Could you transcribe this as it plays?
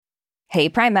Hey,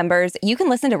 Prime members, you can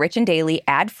listen to Rich and Daily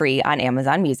ad-free on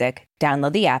Amazon Music.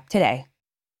 Download the app today.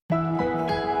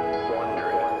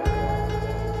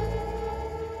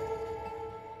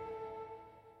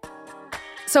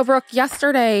 So, Brooke,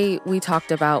 yesterday we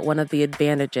talked about one of the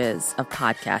advantages of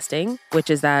podcasting, which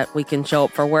is that we can show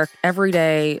up for work every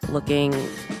day looking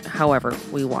however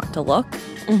we want to look,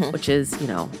 which is,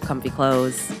 comfy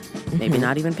clothes, maybe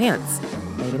not even pants.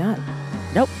 Maybe not.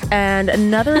 Nope. And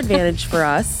another advantage for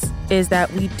us is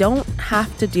that we don't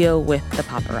have to deal with the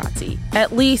paparazzi,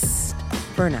 at least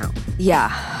for now. Yeah.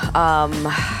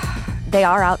 They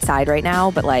are outside right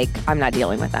now, but I'm not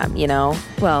dealing with them,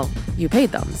 Well, you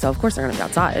paid them, so of course they're going to be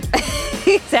outside.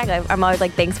 Exactly. I'm always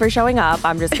like, thanks for showing up.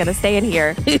 I'm just going to stay in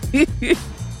here.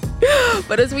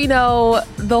 But as we know,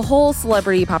 the whole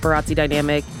celebrity paparazzi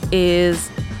dynamic is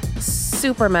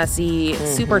super messy,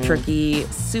 super tricky,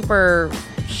 super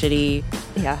shitty.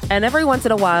 Yeah. And every once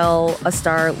in a while, a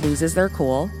star loses their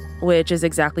cool, which is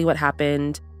exactly what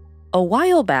happened a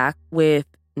while back with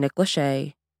Nick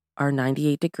Lachey, our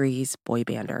 98 Degrees boy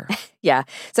bander. Yeah.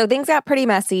 So things got pretty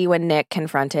messy when Nick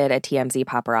confronted a TMZ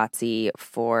paparazzi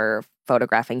for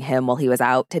photographing him while he was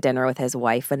out to dinner with his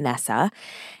wife, Vanessa.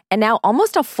 And now,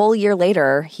 almost a full year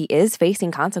later, he is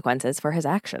facing consequences for his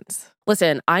actions.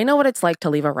 Listen, I know what it's like to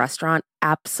leave a restaurant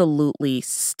absolutely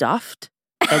stuffed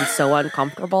and so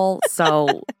uncomfortable.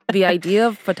 So the idea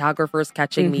of photographers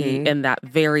catching me in that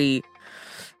very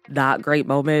not great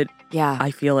moment, yeah,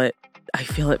 I feel it. I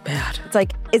feel it bad. It's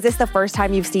like, is this the first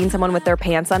time you've seen someone with their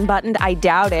pants unbuttoned? I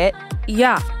doubt it.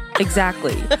 Yeah,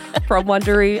 exactly. From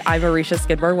Wondery, I'm Arisha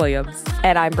Skidmore-Williams.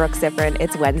 And I'm Brooke Sifrin.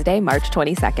 It's Wednesday, March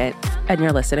 22nd. And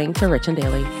you're listening to Rich and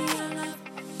Daily.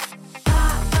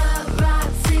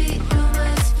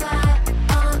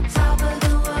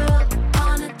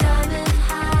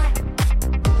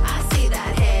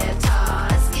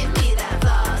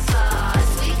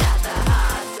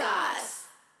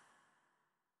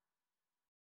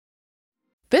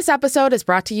 This episode is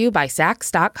brought to you by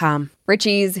Saks.com.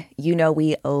 Richies,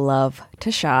 we love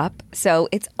to shop, so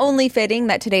it's only fitting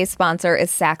that today's sponsor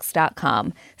is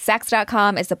Saks.com.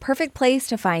 Saks.com is the perfect place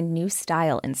to find new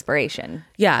style inspiration.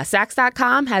 Yeah,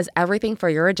 Saks.com has everything for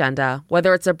your agenda,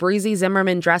 whether it's a breezy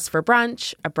Zimmermann dress for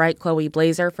brunch, a bright Chloe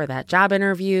blazer for that job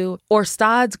interview, or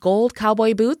Staud's gold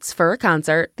cowboy boots for a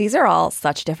concert. These are all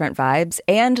such different vibes,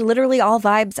 and literally all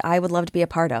vibes I would love to be a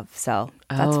part of, so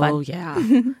that's fun. Oh, yeah,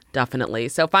 definitely.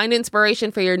 So find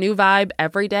inspiration for your new vibe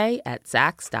every day at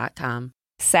Saks.com.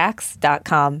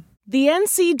 Saks.com. The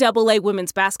NCAA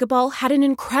women's basketball had an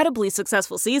incredibly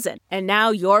successful season, and now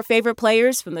your favorite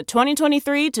players from the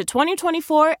 2023 to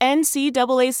 2024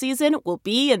 NCAA season will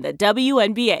be in the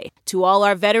WNBA. To all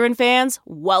our veteran fans,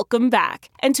 welcome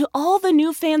back. And to all the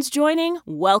new fans joining,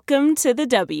 welcome to the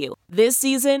W. This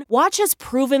season, watch as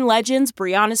proven legends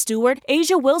Breanna Stewart,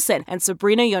 Asia Wilson, and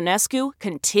Sabrina Ionescu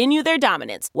continue their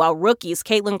dominance, while rookies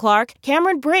Caitlin Clark,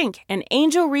 Cameron Brink, and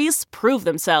Angel Reese prove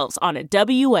themselves on a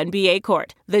WNBA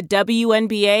court. The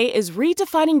WNBA is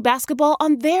redefining basketball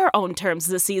on their own terms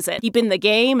this season, keeping the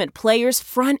game and players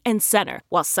front and center,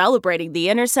 while celebrating the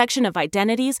intersection of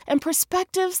identities and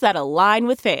perspectives that align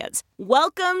with fans.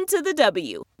 Welcome to the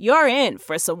W. You're in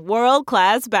for some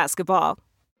world-class basketball.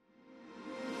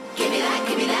 Give me that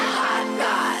hot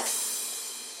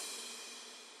goss.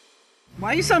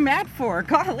 Why are you so mad for?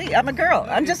 Golly, I'm a girl.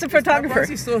 I'm just a photographer. Is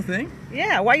that still a thing?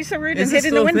 Yeah, why are you so rude Is and it hit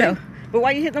in the still a window? thing? But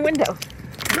why are you hitting the window?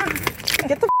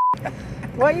 Get the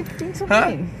Why are you being so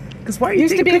mean? Because why are you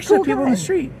Used to taking be a pictures of cool people guy. on the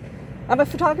street? I'm a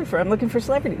photographer. I'm looking for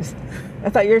celebrities.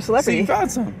 I thought you were a So celebrity. you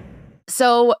found some.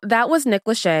 So that was Nick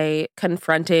Lachey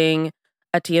confronting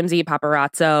a TMZ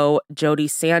paparazzo, Jody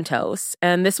Santos.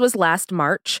 And this was last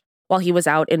March while he was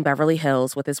out in Beverly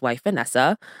Hills with his wife,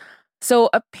 Vanessa. So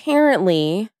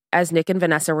apparently, as Nick and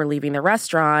Vanessa were leaving the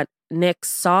restaurant, Nick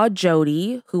saw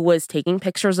Jody, who was taking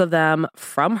pictures of them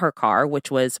from her car,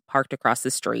 which was parked across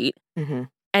the street.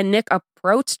 And Nick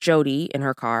approached Jody in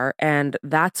her car, and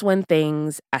that's when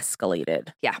things escalated.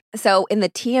 Yeah. So in the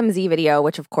TMZ video,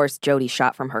 which of course Jody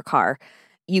shot from her car,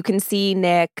 you can see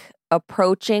Nick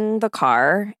approaching the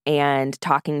car and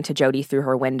talking to Jody through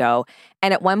her window.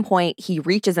 And at one point, he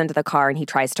reaches into the car and he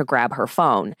tries to grab her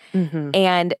phone.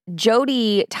 And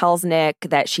Jody tells Nick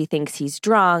that she thinks he's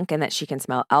drunk and that she can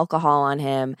smell alcohol on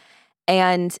him.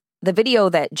 And the video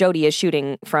that Jody is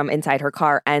shooting from inside her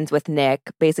car ends with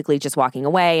Nick basically just walking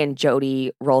away and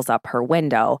Jody rolls up her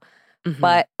window.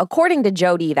 But according to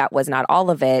Jody, that was not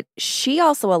all of it. She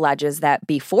also alleges that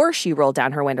before she rolled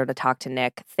down her window to talk to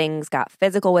Nick, things got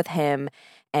physical with him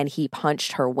and he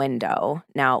punched her window.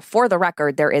 Now, for the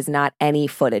record, there is not any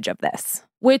footage of this.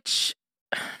 Which,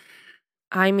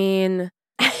 I mean,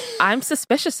 I'm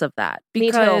suspicious of that Me too.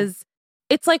 because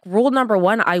it's like rule number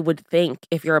one, I would think,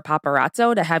 if you're a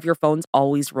paparazzo, to have your phones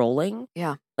always rolling.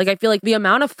 Yeah. Like, I feel like the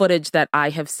amount of footage that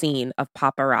I have seen of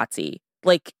paparazzi,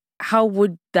 like, how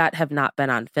would that have not been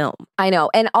on film? I know.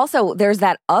 And also, there's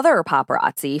that other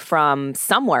paparazzi from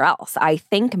somewhere else. I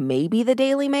think maybe the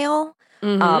Daily Mail,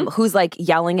 who's like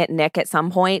yelling at Nick at some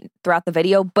point throughout the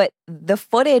video. But the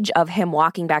footage of him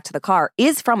walking back to the car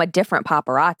is from a different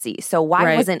paparazzi. So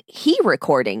why wasn't he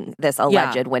recording this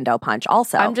alleged window punch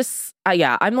also? I'm just,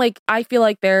 I'm like, I feel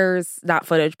like there's not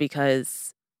footage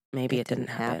because maybe it didn't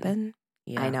happen.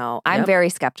 Yeah. I know. I'm very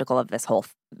skeptical of this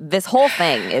whole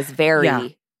thing is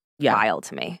very wild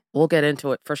to me. We'll get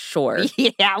into it for sure.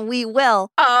 Yeah, we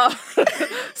will.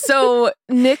 So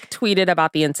Nick tweeted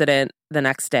about the incident the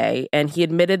next day, and he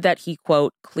admitted that he,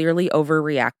 quote, clearly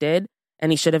overreacted,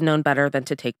 and he should have known better than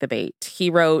to take the bait. He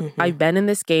wrote, I've been in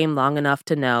this game long enough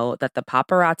to know that the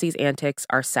paparazzi's antics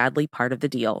are sadly part of the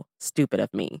deal. Stupid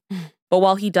of me. But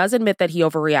while he does admit that he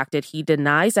overreacted, he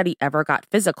denies that he ever got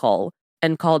physical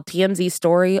and called TMZ's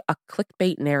story a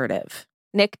clickbait narrative.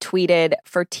 Nick tweeted,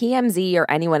 for TMZ or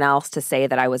anyone else to say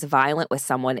that I was violent with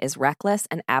someone is reckless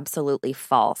and absolutely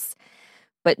false.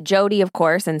 But Jody, of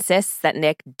course, insists that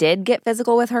Nick did get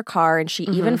physical with her car, and she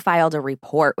even filed a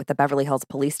report with the Beverly Hills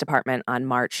Police Department on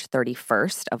March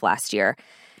 31st of last year.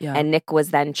 Yeah. And Nick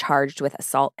was then charged with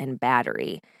assault and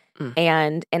battery.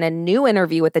 And in a new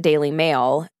interview with the Daily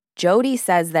Mail, Jody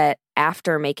says that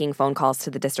after making phone calls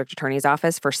to the district attorney's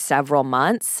office for several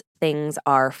months, things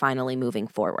are finally moving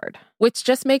forward. Which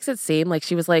just makes it seem like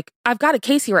she was like, I've got a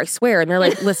case here, I swear. And they're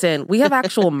like, listen, we have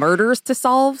actual murders to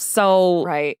solve, so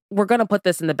we're going to put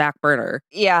this in the back burner.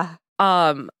 Yeah.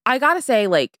 I got to say,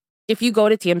 like, if you go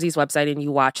to TMZ's website and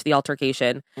you watch the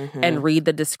altercation and read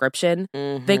the description,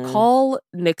 they call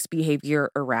Nick's behavior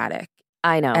erratic.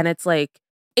 I know. And it's like,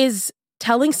 is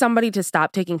telling somebody to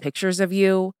stop taking pictures of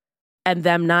you and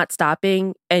them not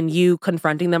stopping and you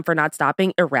confronting them for not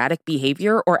stopping erratic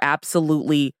behavior or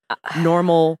absolutely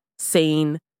normal,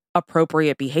 sane,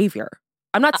 appropriate behavior?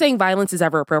 I'm not saying violence is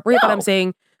ever appropriate, but I'm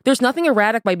saying there's nothing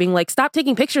erratic by being like, stop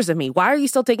taking pictures of me. Why are you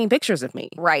still taking pictures of me?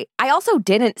 Right. I also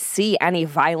didn't see any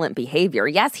violent behavior.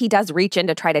 Yes, he does reach in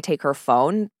to try to take her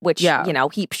phone, which, you know,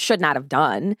 he should not have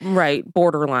done. Right.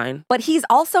 Borderline. But he's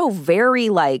also very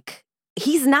like,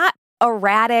 he's not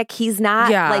erratic. He's not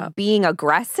like being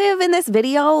aggressive in this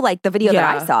video, like the video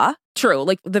that I saw. True.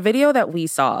 Like the video that we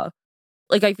saw,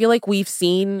 like I feel like we've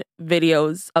seen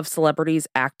videos of celebrities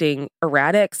acting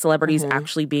erratic, celebrities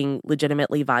actually being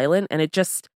legitimately violent. And it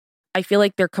just, I feel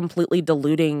like they're completely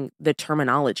diluting the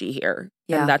terminology here.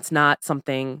 Yeah. And that's not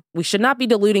something, we should not be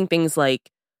diluting things like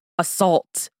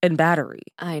assault and battery.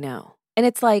 I know. And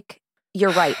it's like,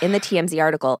 you're right. In the TMZ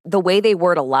article, the way they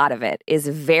word a lot of it is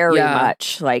very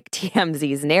much like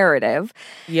TMZ's narrative.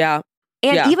 Yeah.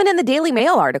 And even in the Daily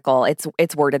Mail article,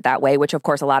 it's worded that way, which of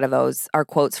course a lot of those are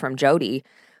quotes from Jody.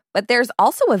 But there's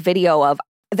also a video of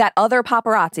that other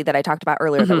paparazzi that I talked about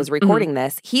earlier that was recording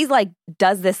this. He's like,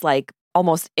 does this like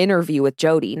almost interview with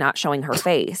Jody, not showing her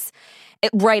face.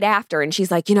 Right after. And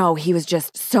she's like, you know, he was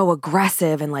just so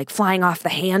aggressive and like flying off the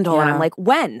handle. And I'm like,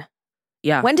 when?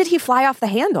 Yeah. When did he fly off the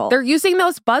handle? They're using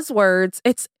those buzzwords.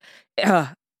 It's,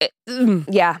 I'm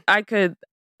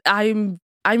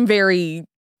very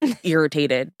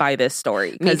irritated by this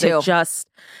story. Me too. It just,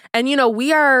 and you know,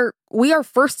 we are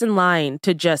first in line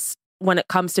to just, when it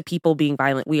comes to people being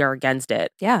violent, we are against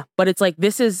it. Yeah. But it's like,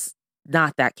 this is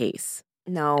not that case.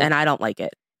 No. And I don't like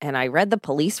it. And I read the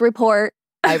police report.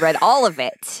 I read all of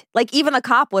it. Like, even the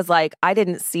cop was like, I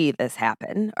didn't see this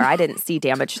happen, or I didn't see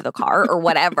damage to the car, or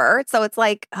whatever. So it's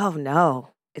like, oh no.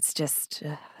 It's just,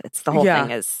 it's the whole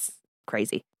thing is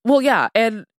crazy. Well, yeah.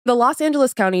 And the Los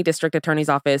Angeles County District Attorney's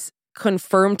Office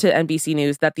confirmed to NBC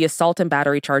News that the assault and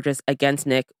battery charges against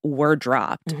Nick were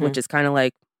dropped, which is kind of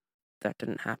like, that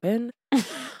didn't happen.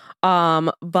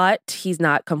 But he's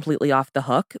not completely off the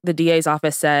hook. The DA's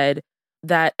office said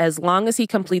that as long as he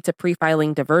completes a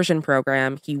pre-filing diversion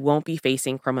program, he won't be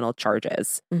facing criminal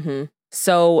charges.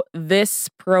 So this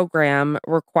program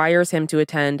requires him to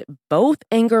attend both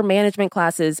anger management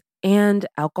classes and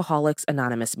Alcoholics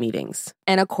Anonymous meetings.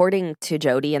 And according to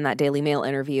Jody in that Daily Mail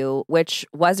interview, which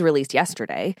was released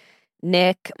yesterday,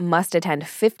 Nick must attend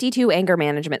 52 anger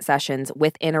management sessions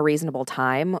within a reasonable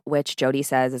time, which Jody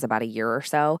says is about a year or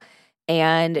so.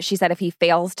 And she said if he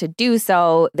fails to do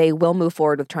so, they will move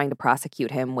forward with trying to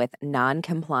prosecute him with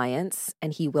non-compliance,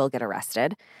 and he will get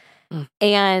arrested.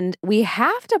 And we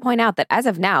have to point out that as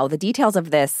of now, the details of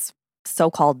this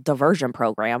so-called diversion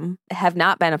program have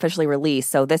not been officially released.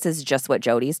 So this is just what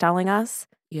Jody's telling us,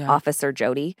 Officer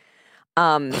Jody.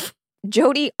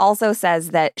 Jody also says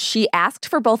that she asked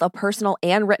for both a personal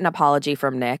and written apology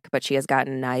from Nick, but she has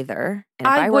gotten neither. And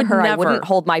if I were her, I wouldn't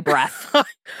hold my breath.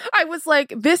 I was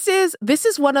like, this is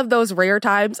one of those rare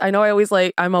times. I know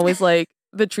I'm always like,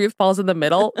 the truth falls in the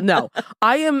middle. No,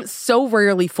 I am so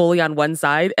rarely fully on one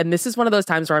side. And this is one of those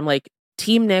times where I'm like,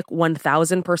 Team Nick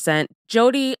 1000%.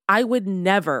 Jody, I would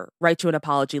never write you an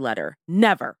apology letter.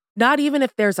 Never. Not even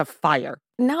if there's a fire.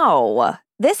 No.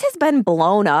 This has been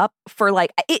blown up for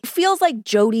like, it feels like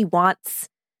Jody wants,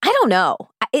 I don't know.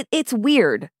 It's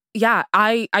weird. Yeah,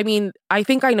 I mean, I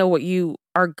think I know what you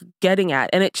are getting at.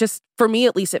 And it just, for me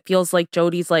at least, it feels like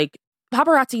Jody's like,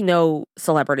 paparazzi know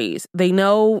celebrities. They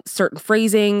know certain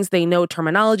phrasings. They know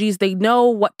terminologies. They know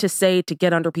what to say to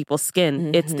get under people's skin.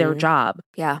 Mm-hmm. It's their job.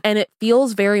 Yeah. And it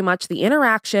feels very much the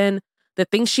interaction, the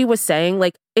things she was saying,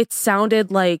 like it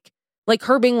sounded like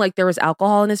her being like there was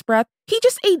alcohol in his breath. He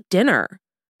just ate dinner.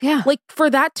 Yeah. Like for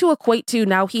that to equate to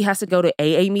now he has to go to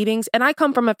AA meetings. And I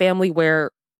come from a family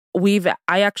where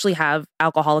I actually have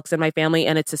alcoholics in my family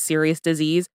and it's a serious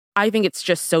disease. I think it's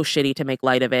just so shitty to make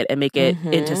light of it and make it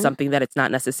into something that it's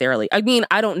not necessarily. I mean,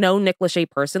 I don't know Nick Lachey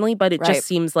personally, but it just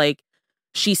seems like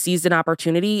she seized an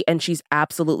opportunity and she's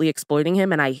absolutely exploiting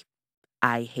him. And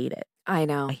I hate it. I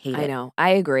know. I hate it. I know. I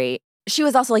agree. She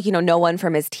was also like, no one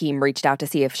from his team reached out to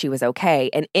see if she was okay.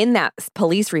 And in that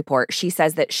police report, she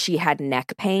says that she had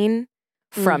neck pain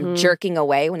from jerking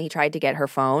away when he tried to get her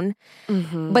phone.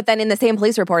 Mm-hmm. But then in the same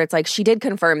police report, it's like she did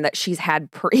confirm that she's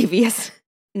had previous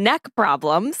neck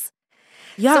problems.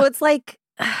 Yeah. So it's like,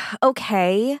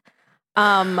 okay.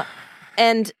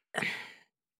 And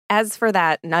as for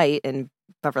that night in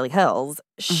Beverly Hills,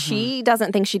 she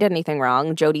doesn't think she did anything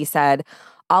wrong. Jody said,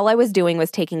 all I was doing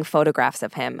was taking photographs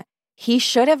of him. He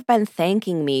should have been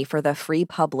thanking me for the free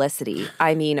publicity.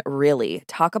 I mean, really,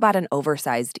 talk about an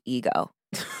oversized ego.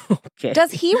 Okay.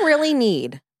 Does he really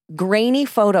need grainy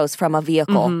photos from a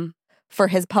vehicle for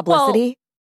his publicity? Well,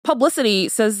 publicity,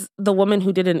 says the woman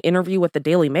who did an interview with the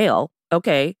Daily Mail.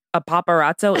 Okay, a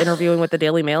paparazzo interviewing with the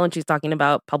Daily Mail and she's talking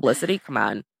about publicity? Come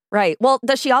on. Right. Well,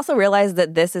 does she also realize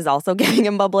that this is also giving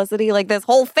him publicity? Like this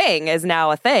whole thing is now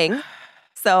a thing.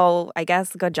 So I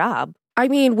guess good job. I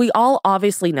mean, we all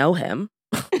obviously know him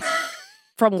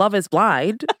from Love is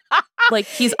Blind. Like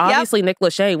he's obviously Nick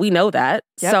Lachey. We know that.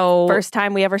 Yep. So first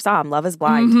time we ever saw him, Love is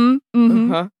Blind.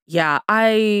 Yeah,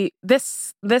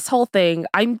 this whole thing,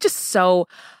 I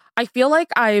feel like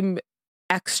I'm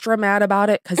extra mad about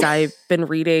it because I've been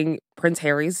reading Prince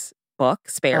Harry's book,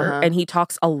 Spare, and he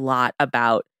talks a lot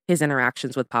about his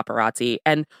interactions with paparazzi.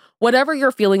 And whatever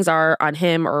your feelings are on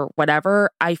him or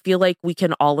whatever, I feel like we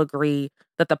can all agree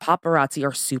that the paparazzi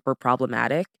are super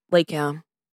problematic. Like,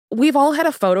 we've all had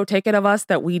a photo taken of us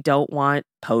that we don't want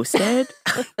posted.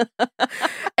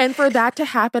 And for that to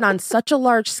happen on such a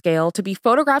large scale, to be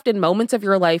photographed in moments of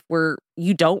your life where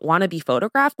you don't want to be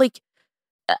photographed, like,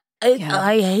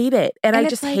 I hate it. And I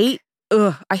just hate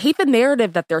the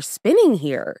narrative that they're spinning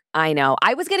here. I know.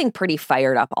 I was getting pretty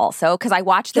fired up also because I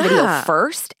watched the video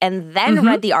first and then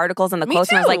read the articles and the quotes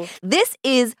and I was like, this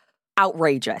is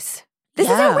outrageous. This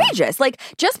is outrageous. Like,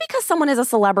 just because someone is a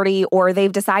celebrity or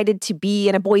they've decided to be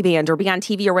in a boy band or be on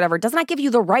TV or whatever does not give you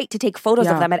the right to take photos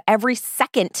of them at every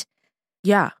second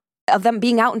of them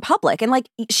being out in public. And like,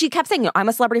 she kept saying, I'm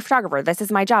a celebrity photographer. This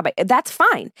is my job. That's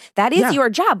fine. That is your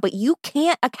job. But you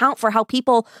can't account for how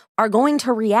people are going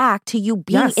to react to you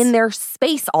being in their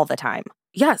space all the time.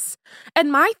 Yes.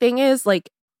 And my thing is, like,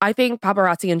 I think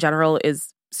paparazzi in general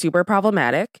is super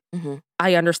problematic.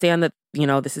 I understand that,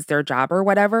 this is their job or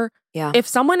whatever. Yeah. If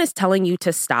someone is telling you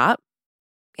to stop,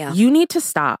 you need to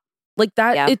stop. Like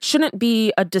that, it shouldn't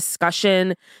be a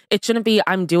discussion. It shouldn't be,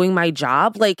 I'm doing my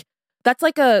job. Like, that's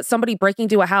like somebody breaking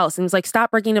into a house and it's like,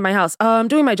 stop breaking into my house. I'm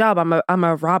doing my job. I'm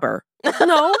a robber.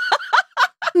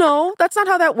 No, that's not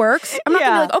how that works. I'm not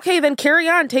gonna be like, okay, then carry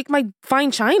on. Take my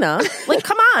fine china. Like,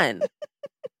 come on.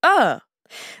 That's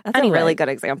a really good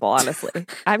example, honestly.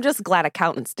 I'm just glad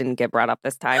accountants didn't get brought up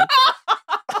this time.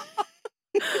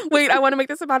 Wait, I want to make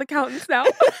this about accountants now.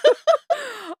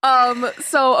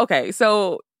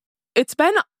 So it's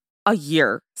been a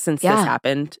year since this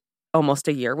happened. Almost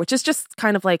a year, which is just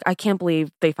kind of like, I can't believe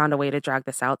they found a way to drag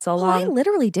this out so long. I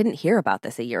literally didn't hear about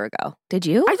this a year ago. Did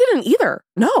you? I didn't either.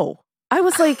 No. I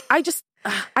was like, I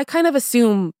kind of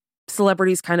assume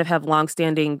celebrities kind of have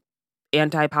longstanding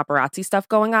anti-paparazzi stuff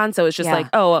going on. So it's just like,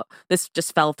 oh, this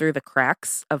just fell through the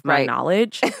cracks of my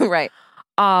knowledge. Right.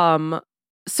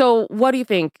 So what do you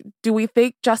think? Do we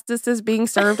think justice is being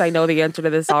served? I know the answer to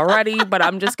this already, but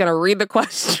I'm just going to read the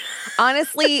question.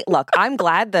 Honestly, look, I'm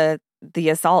glad the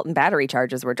assault and battery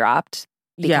charges were dropped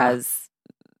because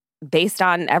based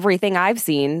on everything I've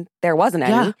seen, there wasn't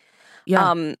any.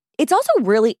 Yeah. It's also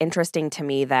really interesting to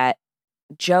me that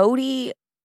Jody,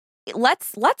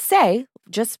 let's say,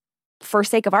 just for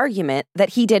sake of argument, that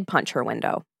he did punch her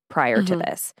window prior to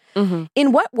this.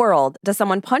 In what world does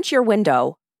someone punch your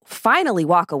window, finally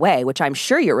walk away, which I'm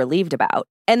sure you're relieved about,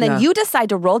 and then you decide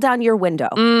to roll down your window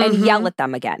and yell at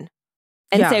them again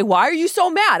and say, why are you so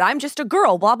mad? I'm just a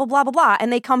girl, blah, blah, blah, blah, blah.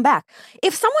 And they come back.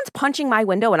 If someone's punching my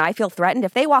window and I feel threatened,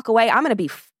 if they walk away, I'm going to be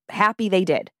happy they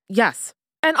did. Yes.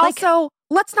 And also,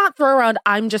 let's not throw around,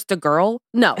 I'm just a girl.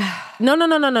 No.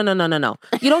 No.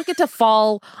 You don't get to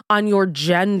fall on your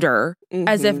gender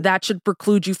as if that should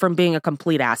preclude you from being a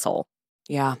complete asshole.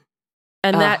 Yeah.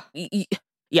 And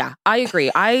yeah, I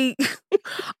agree. I'm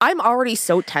already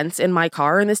so tense in my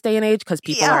car in this day and age because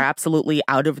people are absolutely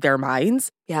out of their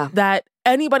minds. Yeah. That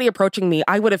anybody approaching me,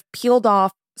 I would have peeled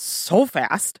off so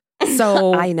fast.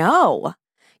 So I know.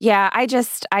 Yeah, I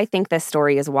think this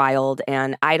story is wild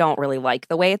and I don't really like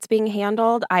the way it's being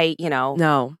handled.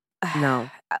 No.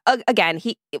 Again,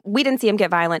 we didn't see him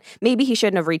get violent. Maybe he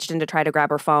shouldn't have reached in to try to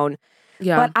grab her phone.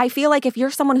 Yeah. But I feel like if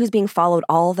you're someone who's being followed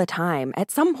all the time,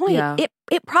 at some point,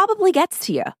 it probably gets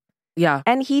to you. Yeah.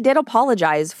 And he did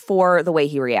apologize for the way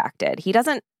he reacted.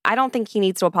 I don't think he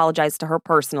needs to apologize to her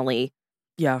personally.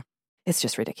 Yeah. It's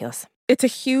just ridiculous. It's a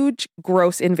huge,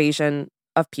 gross invasion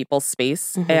of people's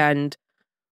space. And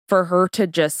for her to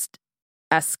just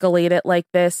escalate it like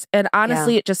this, and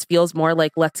honestly, it just feels more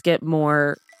like let's get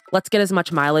as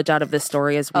much mileage out of this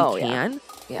story as we can.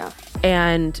 Yeah.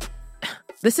 And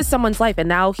this is someone's life, and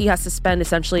now he has to spend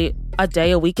essentially a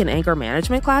day a week in anger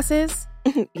management classes.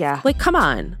 Yeah. Like, come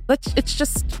on. It's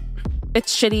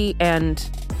shitty, and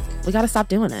we got to stop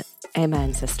doing it.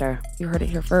 Amen, sister. You heard it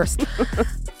here first.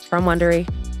 From Wondery,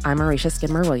 I'm Marisha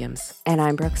Skidmore-Williams. And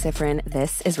I'm Brooke Sifrin.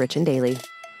 This is Rich and Daily.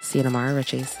 See you tomorrow,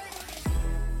 Richies.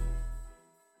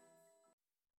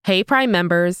 Hey, Prime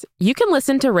members. You can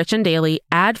listen to Rich and Daily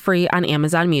ad-free on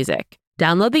Amazon Music.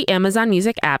 Download the Amazon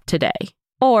Music app today.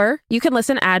 Or you can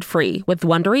listen ad-free with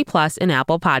Wondery Plus in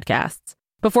Apple Podcasts.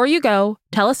 Before you go,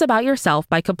 tell us about yourself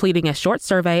by completing a short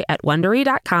survey at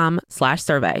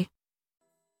Wondery.com/survey.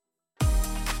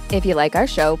 If you like our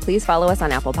show, please follow us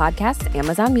on Apple Podcasts,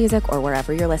 Amazon Music, or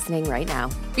wherever you're listening right now.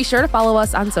 Be sure to follow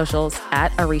us on socials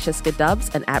at Arisha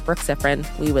Skiddubs and at Brooke Sifrin.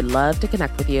 We would love to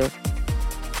connect with you.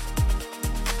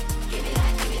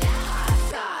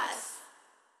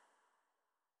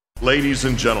 Ladies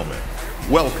and gentlemen,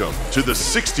 welcome to the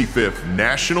 65th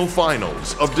National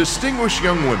Finals of Distinguished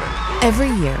Young Women. Every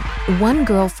year, one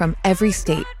girl from every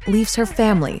state leaves her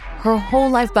family, her whole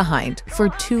life behind for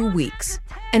 2 weeks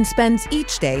and spends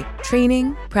each day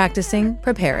training, practicing,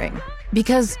 preparing.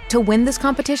 Because to win this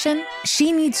competition,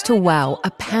 she needs to wow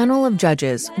a panel of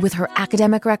judges with her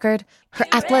academic record, her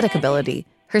athletic ability,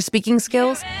 her speaking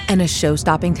skills, and a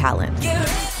show-stopping talent.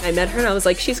 I met her and I was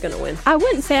like, she's gonna win. I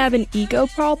wouldn't say I have an ego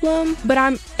problem, but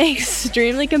I'm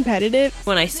extremely competitive.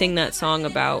 When I sing that song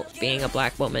about being a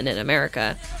black woman in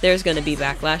America, there's gonna be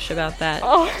backlash about that.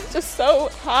 Oh, I'm just so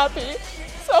happy.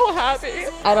 So happy.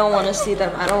 I don't want to see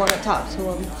them. I don't want to talk to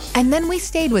them. And then we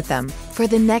stayed with them for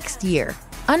the next year,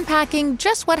 unpacking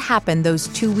just what happened those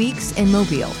 2 weeks in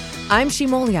Mobile. I'm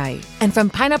Shimoliai, and from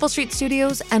Pineapple Street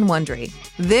Studios and Wondery,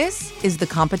 this is The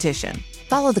Competition.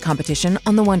 Follow The Competition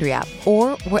on the Wondery app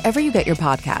or wherever you get your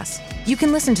podcasts. You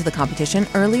can listen to The Competition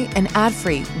early and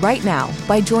ad-free right now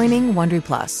by joining Wondery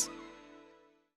Plus.